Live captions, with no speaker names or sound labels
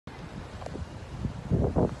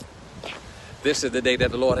This is the day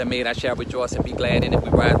that the Lord has made. I shall rejoice and be glad in it. We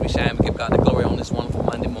rise, we shine, we give God the glory on this wonderful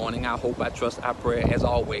Monday morning. I hope, I trust, I pray, as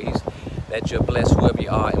always, that you're blessed whoever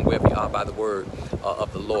you are and wherever you are by the word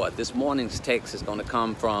of the Lord. This morning's text is going to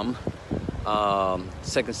come from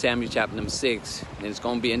 2 Samuel chapter number 6, and it's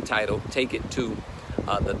going to be entitled, Take It to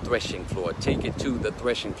the Threshing Floor. Take it to the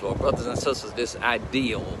threshing floor. Brothers and sisters, this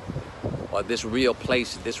ideal or this real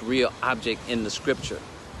place, this real object in the scripture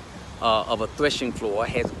of a threshing floor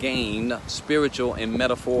has gained spiritual and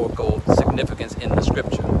metaphorical significance in the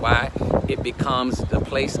scripture. Why? It becomes the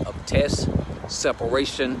place of test,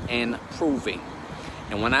 separation, and proving.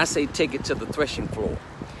 And when I say take it to the threshing floor,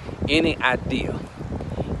 any idea,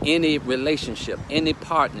 any relationship, any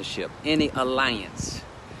partnership, any alliance,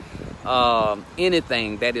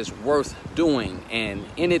 anything that is worth doing and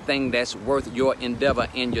anything that's worth your endeavor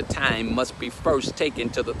and your time must be first taken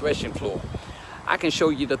to the threshing floor. I can show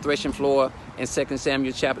you the threshing floor in 2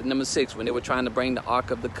 Samuel chapter number 6 when they were trying to bring the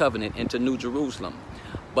Ark of the Covenant into New Jerusalem.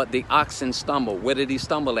 But the oxen stumbled. Where did he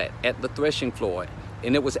stumble at? At the threshing floor.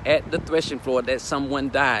 And it was at the threshing floor that someone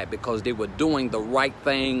died because they were doing the right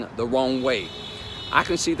thing the wrong way. I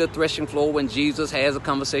can see the threshing floor when Jesus has a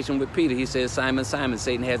conversation with Peter. He says, Simon, Simon,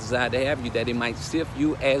 Satan has desired to have you that he might sift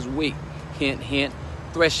you as wheat. Hint, hint,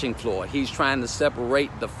 threshing floor. He's trying to separate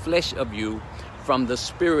the flesh of you from the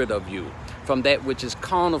spirit of you, from that which is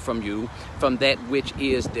carnal from you, from that which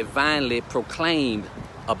is divinely proclaimed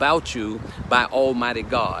about you by Almighty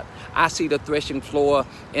God. I see the threshing floor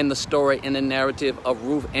in the story, in the narrative of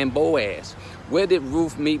Ruth and Boaz. Where did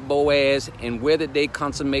Ruth meet Boaz and where did they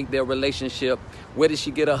consummate their relationship? Where did she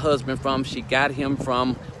get her husband from? She got him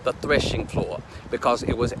from the threshing floor, because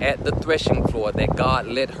it was at the threshing floor that God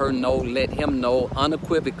let him know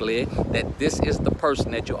unequivocally that this is the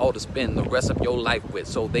person that you ought to spend the rest of your life with.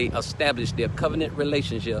 So they established their covenant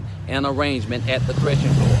relationship and arrangement at the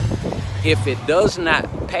threshing floor. If it does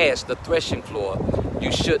not pass the threshing floor,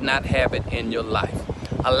 you should not have it in your life.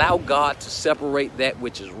 Allow God to separate that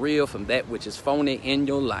which is real from that which is phony in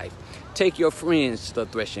your life. Take your friends to the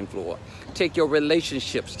threshing floor. Take your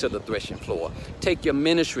relationships to the threshing floor. Take your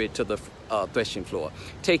ministry to the threshing floor.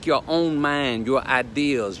 Take your own mind, your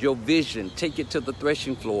ideas, your vision. Take it to the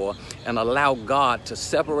threshing floor and allow God to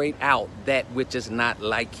separate out that which is not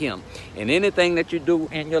like him. And anything that you do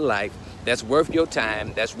in your life that's worth your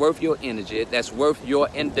time, that's worth your energy, that's worth your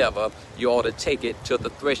endeavor, you ought to take it to the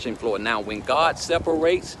threshing floor. Now, when God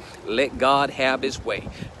separates, let God have his way.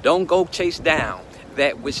 Don't go chase down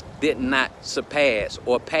that which did not surpass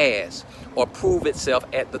or pass or prove itself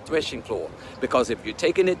at the threshing floor. Because if you're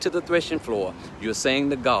taking it to the threshing floor, you're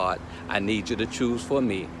saying to God, I need you to choose for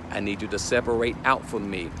me. I need you to separate out from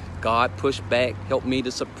me. God, push back. Help me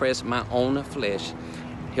to suppress my own flesh.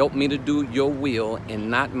 Help me to do your will and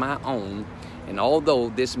not my own. And although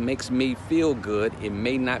this makes me feel good, it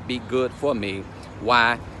may not be good for me.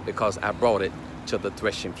 Why? Because I brought it to the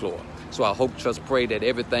threshing floor. So I hope, trust, pray that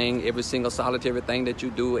everything, every single solitary thing that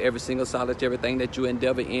you do, every single solitary thing that you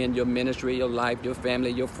endeavor in, your ministry, your life, your family,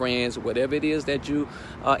 your friends, whatever it is that you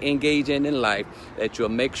engage in life, that you'll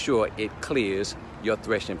make sure it clears your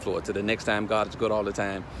threshing floor. Till the next time, God is good all the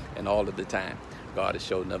time, and all of the time, God is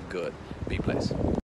showing up good. Be blessed.